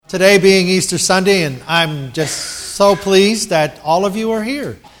Today being Easter Sunday, and I'm just so pleased that all of you are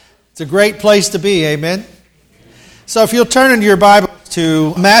here. It's a great place to be, amen? So if you'll turn into your Bible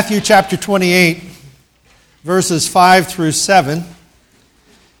to Matthew chapter 28, verses 5 through 7.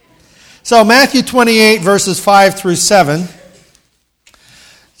 So Matthew 28, verses 5 through 7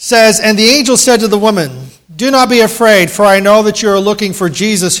 says, "And the angel said to the woman, 'Do not be afraid, for I know that you are looking for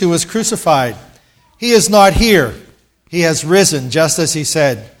Jesus who was crucified. He is not here. He has risen, just as he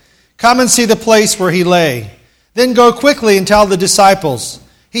said. Come and see the place where he lay. Then go quickly and tell the disciples,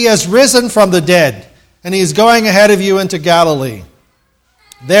 he has risen from the dead, and he is going ahead of you into Galilee.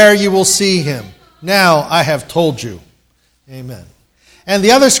 There you will see him. Now I have told you.'" Amen. And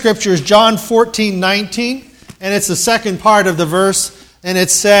the other scripture is John 14:19, and it's the second part of the verse, and it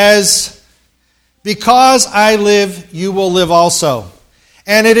says, "Because I live, you will live also."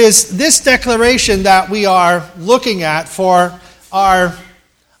 And it is this declaration that we are looking at for our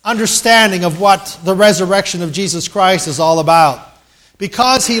understanding of what the resurrection of Jesus Christ is all about.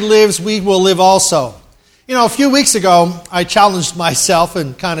 Because he lives, we will live also. You know, a few weeks ago, I challenged myself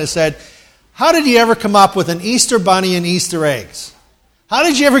and kind of said, how did you ever come up with an Easter bunny and Easter eggs? How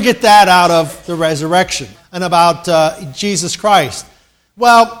did you ever get that out of the resurrection and about Jesus Christ?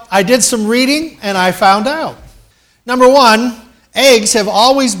 Well, I did some reading and I found out. Number one, eggs have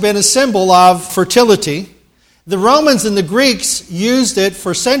always been a symbol of fertility. The Romans and the Greeks used it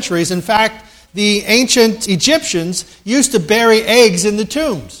for centuries. In fact, the ancient Egyptians used to bury eggs in the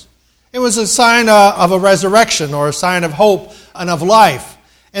tombs. It was a sign of a resurrection or a sign of hope and of life.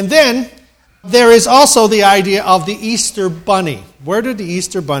 And then there is also the idea of the Easter bunny. Where did the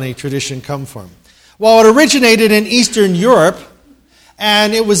Easter bunny tradition come from? Well, it originated in Eastern Europe,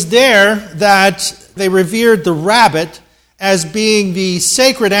 and it was there that they revered the rabbit as being the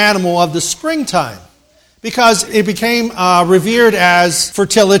sacred animal of the springtime, because it became revered as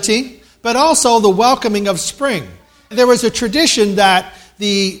fertility, but also the welcoming of spring. There was a tradition that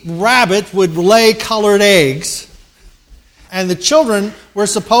the rabbit would lay colored eggs, and the children were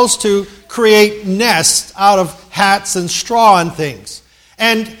supposed to create nests out of hats and straw and things.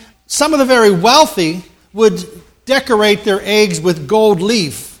 And some of the very wealthy would decorate their eggs with gold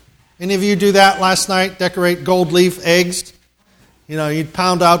leaf. Any of you do that last night? Decorate gold leaf eggs? You know, you'd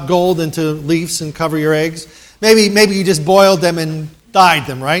pound out gold into leaves and cover your eggs. Maybe you just boiled them and dyed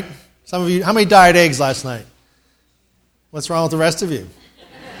them, right? Some of you, how many dyed eggs last night? What's wrong with the rest of you?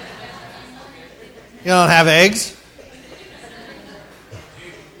 You don't have eggs?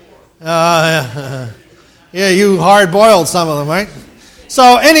 Yeah, you hard-boiled some of them, right?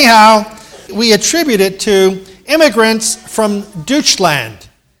 So anyhow, we attribute it to immigrants from Deutschland.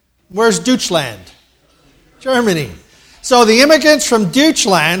 Where's Deutschland? Germany. So the immigrants from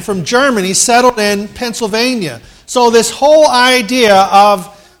Deutschland, from Germany, settled in Pennsylvania. So this whole idea of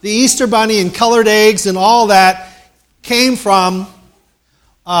the Easter bunny and colored eggs and all that came from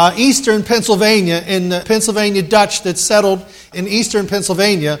eastern Pennsylvania, in the Pennsylvania Dutch that settled in eastern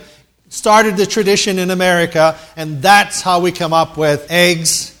Pennsylvania, started the tradition in America, and that's how we come up with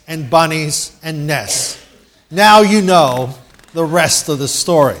eggs and bunnies and nests. Now you know the rest of the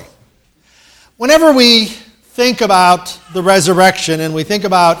story. Whenever we think about the resurrection and we think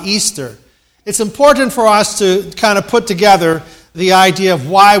about Easter, it's important for us to kind of put together the idea of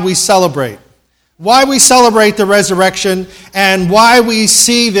why we celebrate. Why we celebrate the resurrection and why we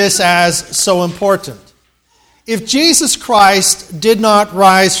see this as so important. If Jesus Christ did not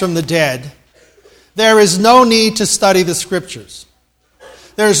rise from the dead, there is no need to study the Scriptures.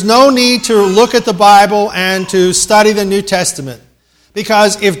 There's no need to look at the Bible and to study the New Testament.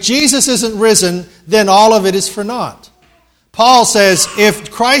 Because if Jesus isn't risen, then all of it is for naught. Paul says, if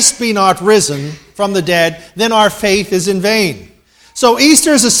Christ be not risen from the dead, then our faith is in vain. So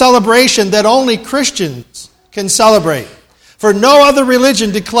Easter is a celebration that only Christians can celebrate. For no other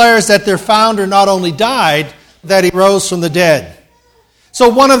religion declares that their founder not only died, that he rose from the dead. So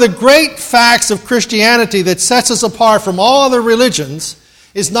one of the great facts of Christianity that sets us apart from all other religions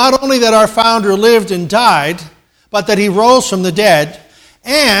is not only that our founder lived and died, but that he rose from the dead,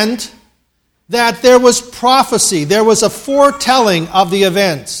 and that there was prophecy. There was a foretelling of the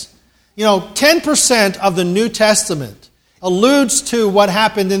events. You know, 10% of the New Testament alludes to what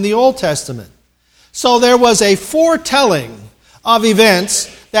happened in the Old Testament. So there was a foretelling of events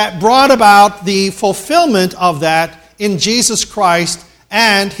that brought about the fulfillment of that in Jesus Christ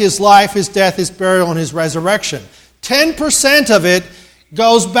and his life, his death, his burial, and his resurrection. 10% of it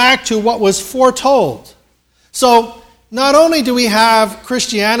goes back to what was foretold. So not only do we have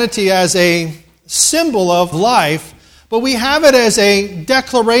Christianity as a symbol of life, but we have it as a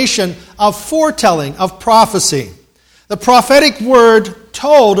declaration of foretelling, of prophecy. The prophetic word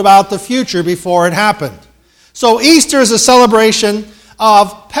told about the future before it happened. So Easter is a celebration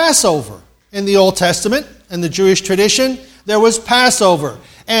of Passover. In the Old Testament, in the Jewish tradition, there was Passover.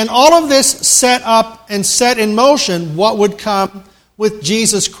 And all of this set up and set in motion what would come with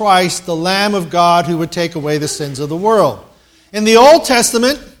Jesus Christ, the Lamb of God who would take away the sins of the world. In the Old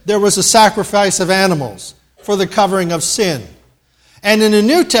Testament, there was a sacrifice of animals for the covering of sin. And in the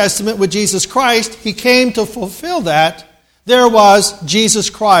New Testament, with Jesus Christ, he came to fulfill that. There was Jesus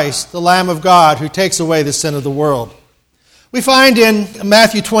Christ, the Lamb of God, who takes away the sin of the world. We find in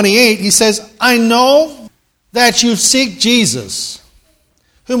Matthew 28, he says, I know that you seek Jesus,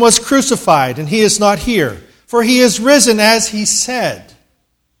 whom was crucified, and he is not here, for he is risen as he said.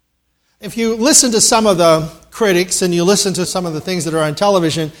 If you listen to some of the critics and you listen to some of the things that are on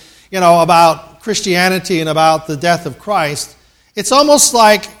television, about Christianity and about the death of Christ, it's almost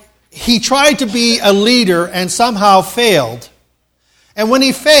like he tried to be a leader and somehow failed. And when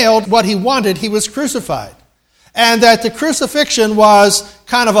he failed what he wanted, he was crucified. And that the crucifixion was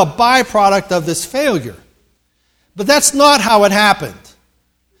kind of a byproduct of this failure. But that's not how it happened.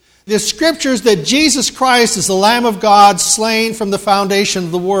 The scriptures that Jesus Christ is the Lamb of God slain from the foundation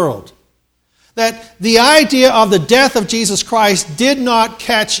of the world. That the idea of the death of Jesus Christ did not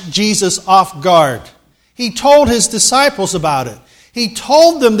catch Jesus off guard. He told his disciples about it. He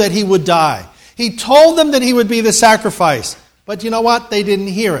told them that he would die. He told them that he would be the sacrifice. But you know what? They didn't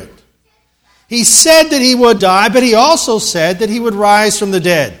hear it. He said that he would die, but he also said that he would rise from the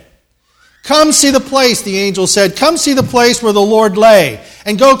dead. Come see the place, the angel said. Come see the place where the Lord lay,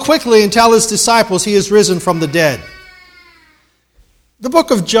 and go quickly and tell his disciples he is risen from the dead. The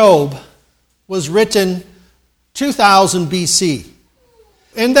book of Job was written 2000 BC.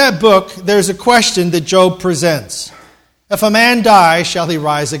 In that book, there's a question that Job presents. If a man die, shall he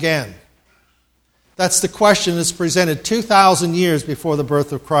rise again? That's the question that's presented 2,000 years before the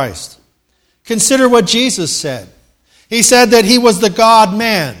birth of Christ. Consider what Jesus said. He said that he was the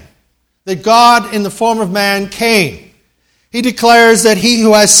God-man, that God in the form of man came. He declares that he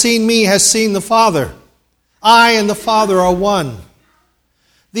who has seen me has seen the Father. I and the Father are one.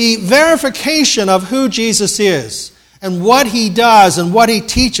 The verification of who Jesus is and what he does and what he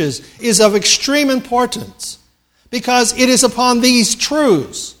teaches is of extreme importance because it is upon these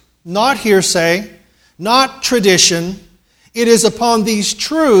truths, not hearsay, not tradition. It is upon these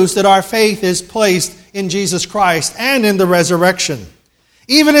truths that our faith is placed in Jesus Christ and in the resurrection.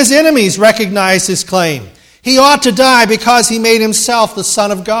 Even his enemies recognize his claim. He ought to die because he made himself the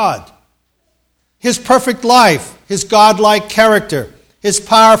Son of God. His perfect life, his godlike character, his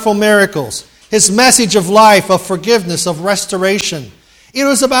powerful miracles, his message of life, of forgiveness, of restoration. It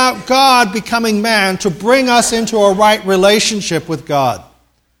was about God becoming man to bring us into a right relationship with God.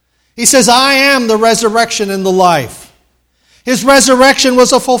 He says, I am the resurrection and the life. His resurrection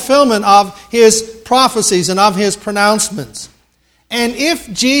was a fulfillment of his prophecies and of his pronouncements. And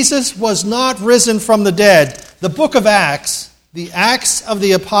if Jesus was not risen from the dead, the book of Acts, the Acts of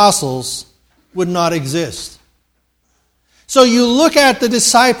the Apostles, would not exist. So you look at the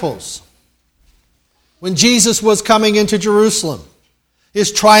disciples when Jesus was coming into Jerusalem.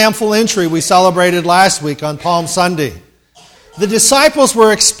 His triumphal entry we celebrated last week on Palm Sunday. The disciples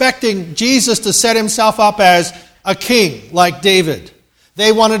were expecting Jesus to set himself up as a king like David.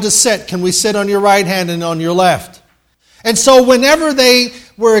 They wanted to sit. Can we sit on your right hand and on your left? And so whenever they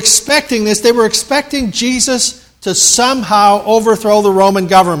were expecting this, they were expecting Jesus to somehow overthrow the Roman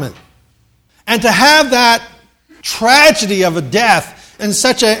government. And to have that tragedy of a death and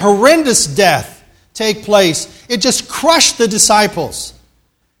such a horrendous death take place, it just crushed the disciples.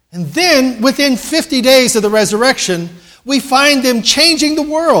 And then, within 50 days of the resurrection, we find them changing the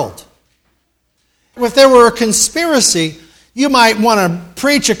world. If there were a conspiracy, you might want to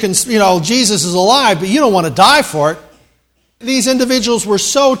preach Jesus is alive, but you don't want to die for it. These individuals were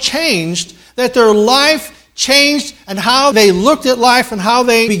so changed that their life changed and how they looked at life and how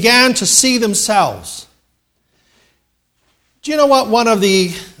they began to see themselves. Do you know what one of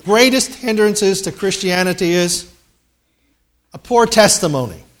the greatest hindrances to Christianity is? A poor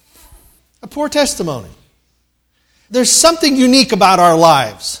testimony. A poor testimony. There's something unique about our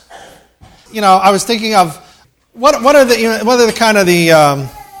lives. I was thinking of what are the kind of the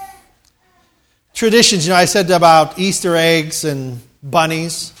traditions. I said about Easter eggs and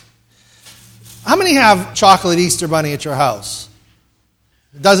bunnies. How many have chocolate Easter bunny at your house?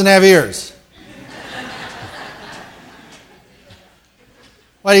 It doesn't have ears.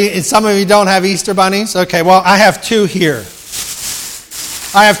 Some of you don't have Easter bunnies? Okay, well, I have two here.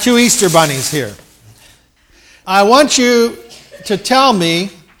 I have two Easter bunnies here. I want you to tell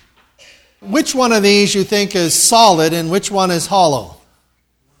me which one of these you think is solid and which one is hollow.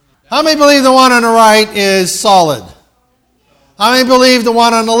 How many believe the one on the right is solid? How many believe the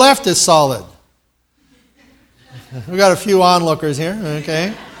one on the left is solid? We've got a few onlookers here,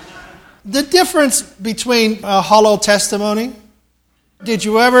 okay? The difference between a hollow testimony, did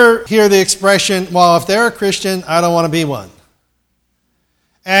you ever hear the expression, well, if they're a Christian, I don't want to be one?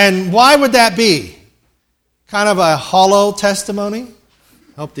 And why would that be? Kind of a hollow testimony?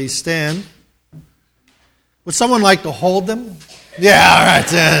 Hope these stand. Would someone like to hold them? Yeah, all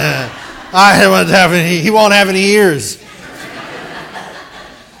right. I won't have any, he won't have any ears.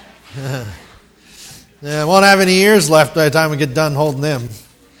 Won't have any ears left by the time we get done holding them.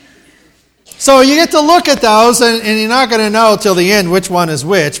 So you get to look at those, and you're not going to know till the end which one is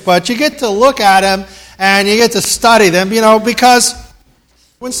which, but you get to look at them, and you get to study them, because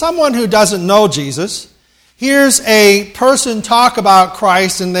when someone who doesn't know Jesus hears a person talk about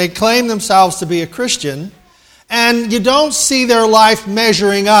Christ, and they claim themselves to be a Christian, and you don't see their life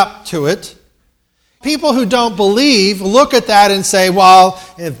measuring up to it, people who don't believe look at that and say, well,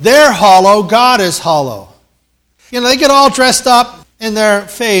 if they're hollow, God is hollow. They get all dressed up in their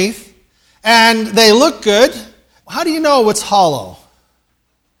faith, and they look good. How do you know what's hollow?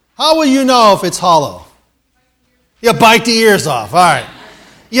 How will you know if it's hollow? You bite the ears off. All right.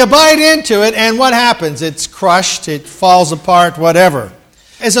 You bite into it, and what happens? It's crushed, it falls apart, whatever.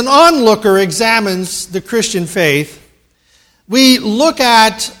 As an onlooker examines the Christian faith, we look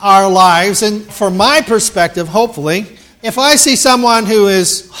at our lives, and from my perspective, hopefully, if I see someone who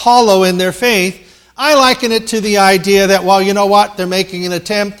is hollow in their faith, I liken it to the idea that, well, you know what? They're making an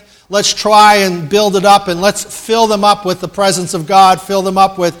attempt. Let's try and build it up, and let's fill them up with the presence of God, fill them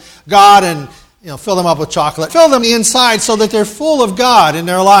up with God, and fill them up with chocolate. Fill them inside so that they're full of God in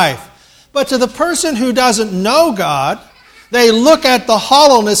their life. But to the person who doesn't know God, they look at the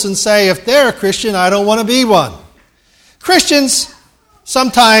hollowness and say, if they're a Christian, I don't want to be one. Christians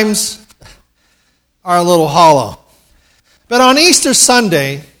sometimes are a little hollow. But on Easter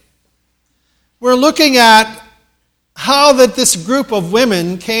Sunday, we're looking at how that this group of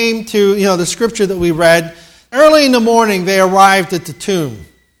women came to, the scripture that we read. Early in the morning, they arrived at the tomb.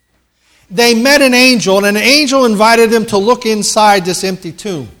 They met an angel, and an angel invited them to look inside this empty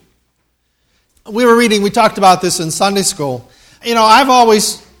tomb. We talked about this in Sunday school. I've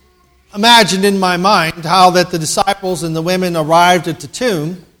always imagined in my mind how that the disciples and the women arrived at the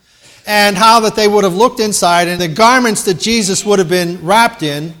tomb, and how that they would have looked inside, and the garments that Jesus would have been wrapped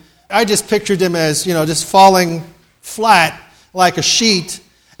in, I just pictured them as, just falling flat like a sheet.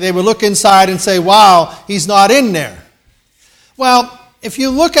 They would look inside and say, wow, he's not in there. Well, if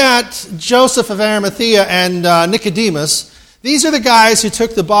you look at Joseph of Arimathea and Nicodemus, these are the guys who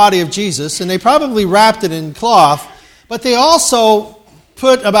took the body of Jesus, and they probably wrapped it in cloth, but they also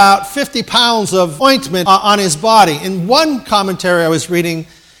put about 50 pounds of ointment on his body. In one commentary I was reading,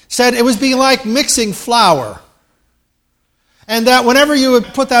 said it was being like mixing flour. And that whenever you would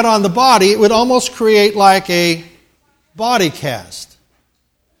put that on the body, it would almost create like a body cast.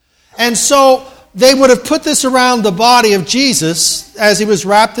 And so they would have put this around the body of Jesus as he was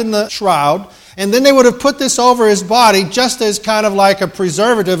wrapped in the shroud, and then they would have put this over his body just as kind of like a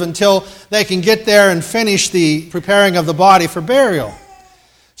preservative until they can get there and finish the preparing of the body for burial.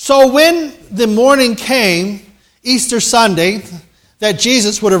 So when the morning came, Easter Sunday, that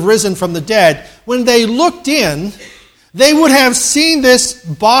Jesus would have risen from the dead, when they looked in, they would have seen this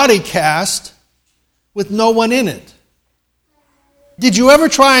body cast with no one in it. Did you ever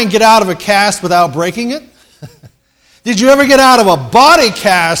try and get out of a cast without breaking it? Did you ever get out of a body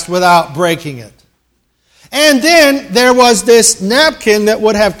cast without breaking it? And then there was this napkin that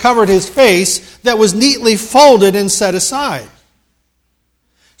would have covered his face that was neatly folded and set aside.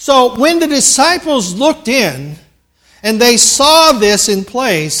 So when the disciples looked in and they saw this in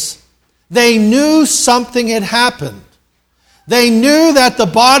place, they knew something had happened. They knew that the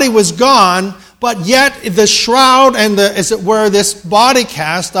body was gone, but yet the shroud and as it were, this body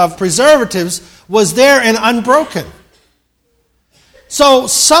cast of preservatives was there and unbroken. So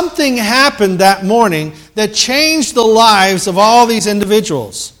something happened that morning that changed the lives of all these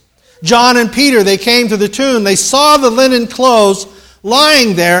individuals. John and Peter, they came to the tomb. They saw the linen clothes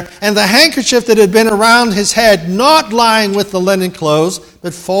lying there, and the handkerchief that had been around his head not lying with the linen clothes,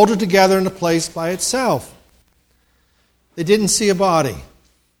 but folded together in a place by itself. They didn't see a body.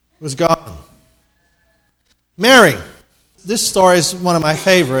 It was gone. Mary. This story is one of my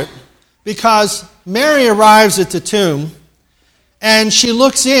favorite because Mary arrives at the tomb and she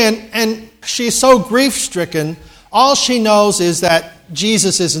looks in and she's so grief-stricken, all she knows is that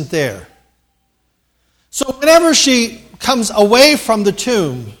Jesus isn't there. So whenever she comes away from the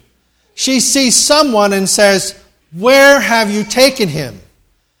tomb, she sees someone and says, "Where have you taken him?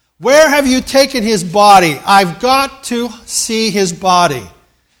 Where have you taken his body? I've got to see his body.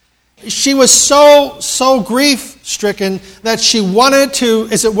 She was so grief-stricken that she wanted to,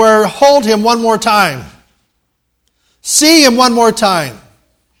 as it were, hold him one more time. See him one more time.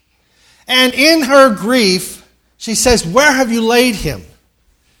 And in her grief, she says, where have you laid him?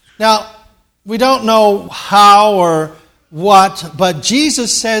 Now, we don't know how or what, but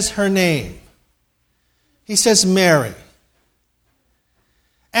Jesus says her name. He says Mary.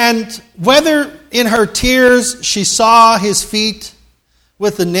 And whether in her tears she saw his feet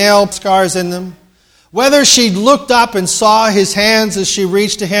with the nail scars in them, whether she looked up and saw his hands as she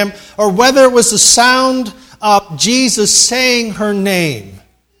reached to him, or whether it was the sound of Jesus saying her name,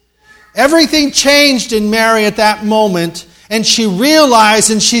 everything changed in Mary at that moment, and she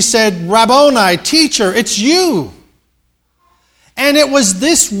realized and she said, Rabboni, teacher, it's you. And it was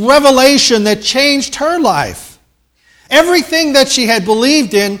this revelation that changed her life. Everything that she had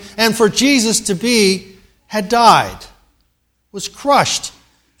believed in and for Jesus to be had died, was crushed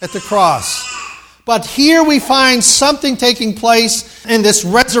at the cross. But here we find something taking place in this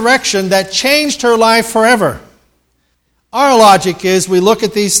resurrection that changed her life forever. Our logic is we look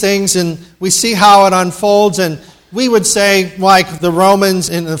at these things and we see how it unfolds, and we would say, like the Romans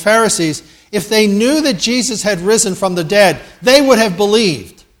and the Pharisees, if they knew that Jesus had risen from the dead, they would have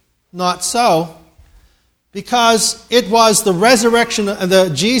believed. Not so. Because it was the resurrection,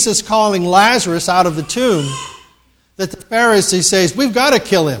 Jesus calling Lazarus out of the tomb, that the Pharisee says, we've got to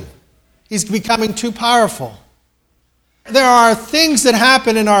kill him. He's becoming too powerful. There are things that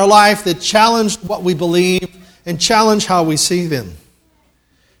happen in our life that challenge what we believe and challenge how we see them.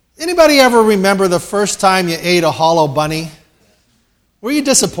 Anybody ever remember the first time you ate a hollow bunny? Were you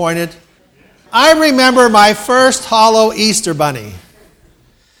disappointed? I remember my first hollow Easter bunny.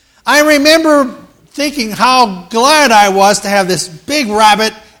 I remember thinking how glad I was to have this big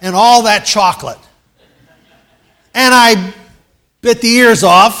rabbit and all that chocolate. And I bit the ears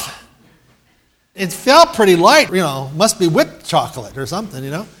off. It felt pretty light, must be whipped chocolate or something,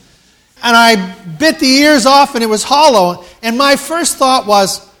 And I bit the ears off and it was hollow. And my first thought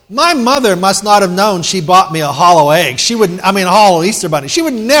was, my mother must not have known she bought me a hollow egg. A hollow Easter bunny. She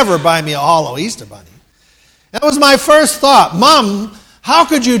would never buy me a hollow Easter bunny. That was my first thought. Mom, how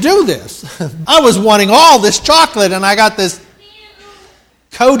could you do this? I was wanting all this chocolate and I got this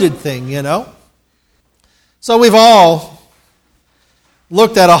coated thing, So we've all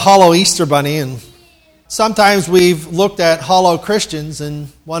looked at a hollow Easter bunny, and sometimes we've looked at hollow Christians and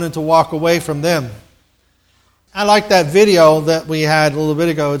wanted to walk away from them. I like that video that we had a little bit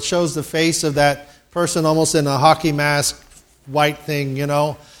ago. It shows the face of that person almost in a hockey mask, white thing,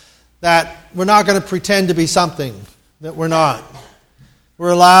 that we're not going to pretend to be something that we're not.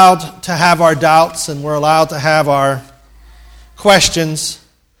 We're allowed to have our doubts and we're allowed to have our questions.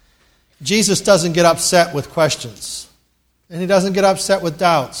 Jesus doesn't get upset with questions. And he doesn't get upset with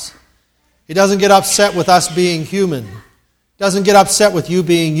doubts. He doesn't get upset with us being human. He doesn't get upset with you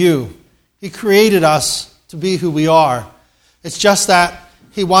being you. He created us to be who we are. It's just that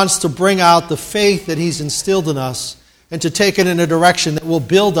he wants to bring out the faith that he's instilled in us and to take it in a direction that will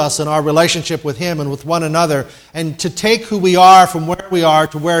build us in our relationship with him and with one another, and to take who we are from where we are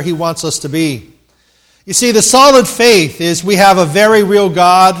to where he wants us to be. You see, the solid faith is we have a very real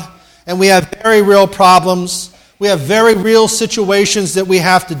God, and we have very real problems. We have very real situations that we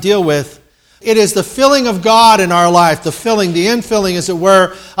have to deal with. It is the filling of God in our life, the infilling, as it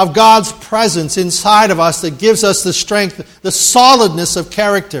were, of God's presence inside of us that gives us the strength, the solidness of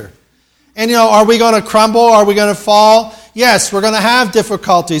character. And are we going to crumble? Are we going to fall? Yes, we're going to have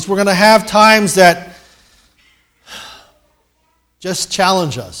difficulties. We're going to have times that just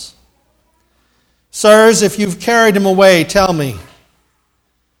challenge us. Sirs, if you've carried him away, tell me.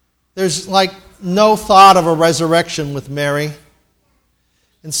 There's no thought of a resurrection with Mary.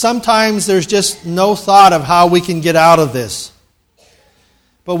 And sometimes there's just no thought of how we can get out of this.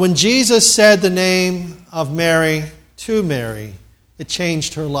 But when Jesus said the name of Mary to Mary, it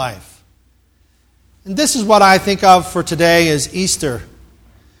changed her life. And this is what I think of for today as Easter.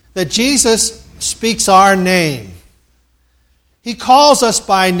 That Jesus speaks our name. He calls us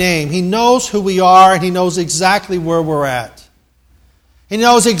by name. He knows who we are and he knows exactly where we're at. He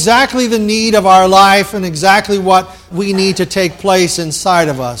knows exactly the need of our life and exactly what we need to take place inside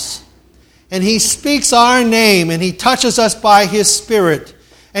of us. And he speaks our name and he touches us by his Spirit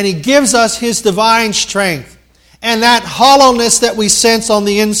and he gives us his divine strength. And that hollowness that we sense on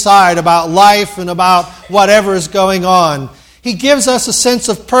the inside about life and about whatever is going on, he gives us a sense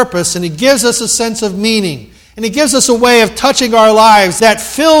of purpose and he gives us a sense of meaning. And he gives us a way of touching our lives that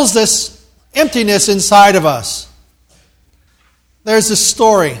fills this emptiness inside of us. There's this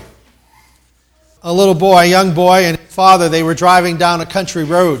story a little boy, a young boy, and his father. They were driving down a country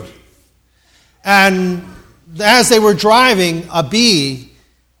road. And as they were driving, a bee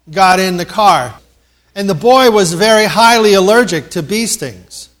got in the car. And the boy was very highly allergic to bee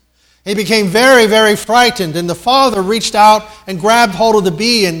stings. He became very, very frightened, and the father reached out and grabbed hold of the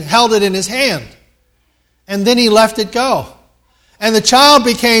bee and held it in his hand. And then he left it go. And the child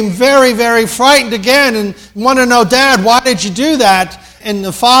became very, very frightened again and wanted to know, Dad, why did you do that? And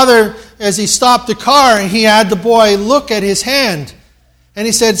the father, as he stopped the car, he had the boy look at his hand. And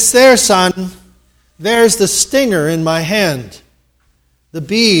he said, there, son, there's the stinger in my hand. The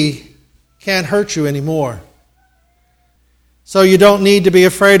bee can't hurt you anymore. So you don't need to be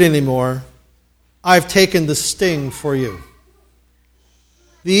afraid anymore. I've taken the sting for you.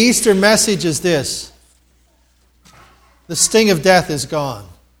 The Easter message is this. The sting of death is gone.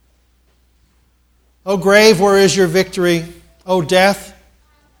 O grave, where is your victory? O death,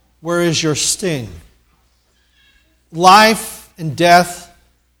 where is your sting? Life and death,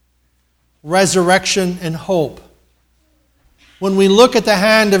 resurrection and hope. When we look at the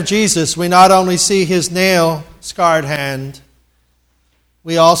hand of Jesus, we not only see his nail-scarred hand,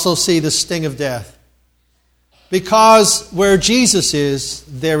 we also see the sting of death. Because where Jesus is,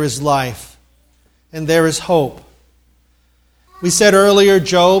 there is life and there is hope. We said earlier,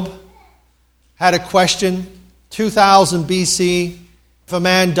 Job had a question, 2000 BC, if a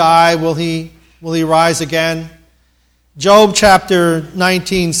man die, will he rise again? Job chapter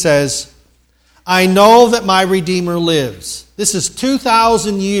 19 says, I know that my Redeemer lives. This is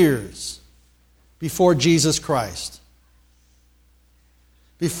 2,000 years before Jesus Christ.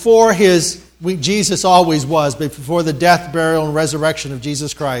 Before Jesus always was, but before the death, burial, and resurrection of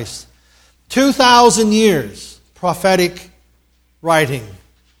Jesus Christ. 2,000 years, prophetic writing.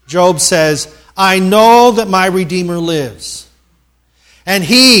 Job says, I know that my Redeemer lives, and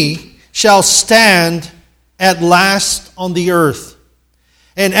he shall stand at last on the earth.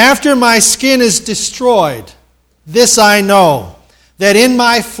 And after my skin is destroyed, this I know, that in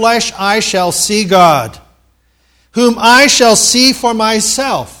my flesh I shall see God, whom I shall see for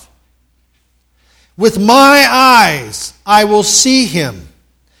myself. With my eyes I will see him,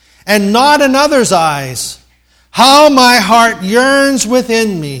 and not another's eyes. How my heart yearns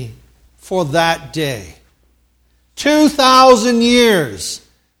within me for that day. 2,000 years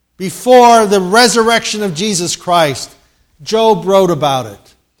before the resurrection of Jesus Christ, Job wrote about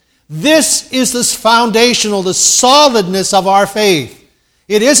it. This is the foundational, the solidness of our faith.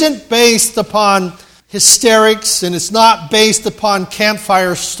 It isn't based upon hysterics, and it's not based upon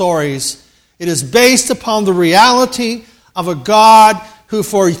campfire stories. It is based upon the reality of a God who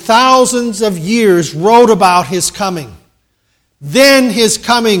for thousands of years wrote about his coming. Then his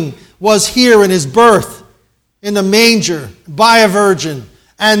coming was here in his birth, in the manger, by a virgin.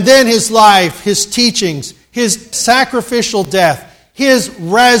 And then his life, his teachings, his sacrificial death, his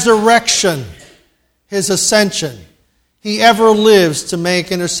resurrection, his ascension. He ever lives to make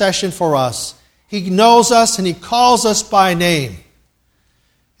intercession for us. He knows us and he calls us by name.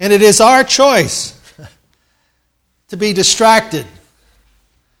 And it is our choice to be distracted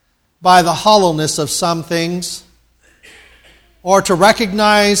by the hollowness of some things, or to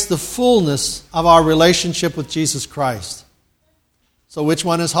recognize the fullness of our relationship with Jesus Christ. So which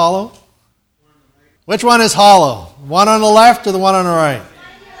one is hollow? Which one is hollow? One on the left or the one on the right?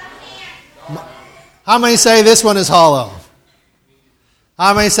 How many say this one is hollow?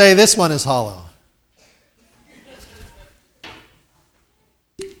 How many say this one is hollow?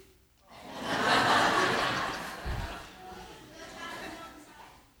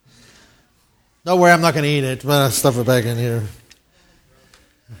 Don't worry, I'm not going to eat it, but I'll stuff it back in here.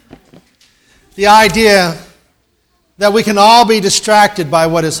 The idea that we can all be distracted by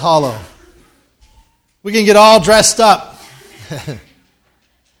what is hollow. We can get all dressed up,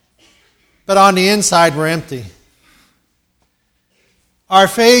 but on the inside we're empty. Our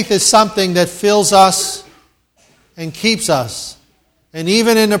faith is something that fills us and keeps us. And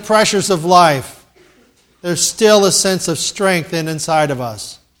even in the pressures of life, there's still a sense of strength inside of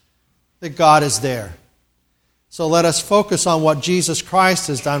us, that God is there. So let us focus on what Jesus Christ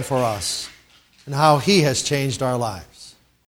has done for us and how he has changed our lives.